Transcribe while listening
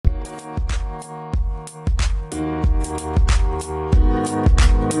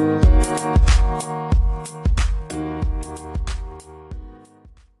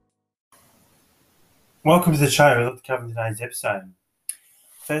Welcome to the show. We'd love to cover today's episode.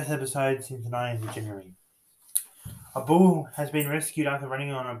 First episode since the 19th of January. A bull has been rescued after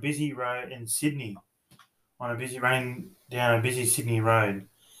running on a busy road in Sydney. Running down a busy Sydney road.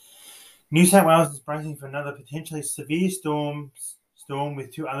 New South Wales is bracing for another potentially severe storm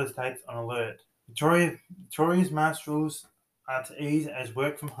with two other states on alert. Victoria's mask rules are to ease as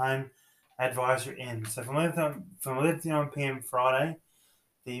work from home advisory ends. So from 11 p.m. Friday,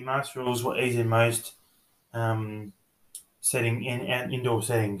 the mask rules will ease in most indoor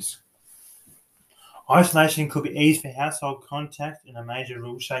settings. Isolation could be eased for household contact in a major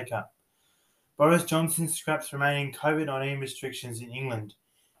rule shake-up. Boris Johnson scraps remaining COVID-19 restrictions in England,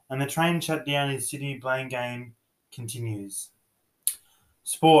 and the train shutdown in Sydney Blame game continues.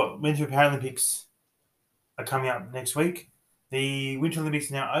 Sport. Winter Paralympics are coming up next week. The Winter Olympics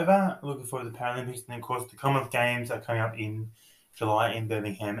are now over. Looking forward to the Paralympics, and of course the Commonwealth Games are coming up in July in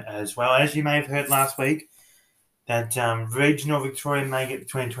Birmingham as well. As you may have heard last week, that regional Victoria may get the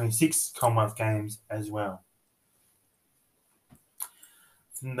 2026 Commonwealth Games as well.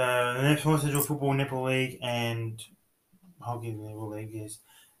 From the National Central Football Netball League and Hockey Netball League, yes.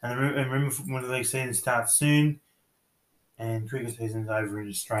 And the Women's Football League season starts soon, and cricket season's over in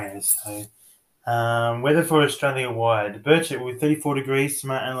Australia. So, weather for Australia-wide. Birchip will be 34 degrees,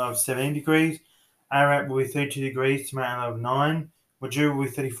 tomorrow and low of 17 degrees. Ararat will be 32 degrees, tomorrow and low of 9. Wajoo will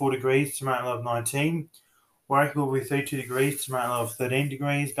be 34 degrees, tomorrow and low of 19. Warwick will be 32 degrees, tomorrow and low of 13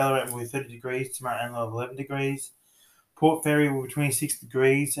 degrees. Ballarat will be 30 degrees, tomorrow and low of 11 degrees. Port Fairy will be 26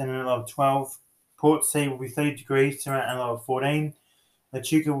 degrees and a low of 12. Port C will be 30 degrees, tomorrow and a low of 14.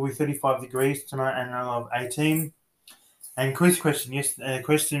 Echuca will be 35 degrees, tomorrow and a low of 18. And quiz question, yes, a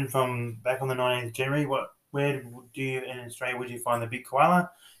question from back on the 19th of January. Where do you in Australia would you find the big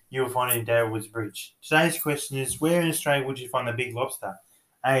koala? You will find it in Dale Woods Bridge. Today's question is, where in Australia would you find the big lobster?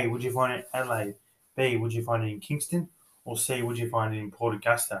 A, would you find it in Adelaide? B, would you find it in Kingston? Or C, would you find it in Port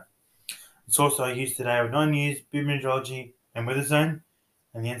Augusta? The source I used today with 9 News, Bid Meteorology and Weather Zone.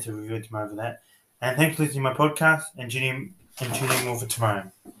 And the answer we'll review tomorrow for that. And thanks for listening to my podcast and tuning in more for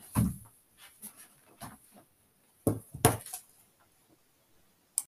tomorrow.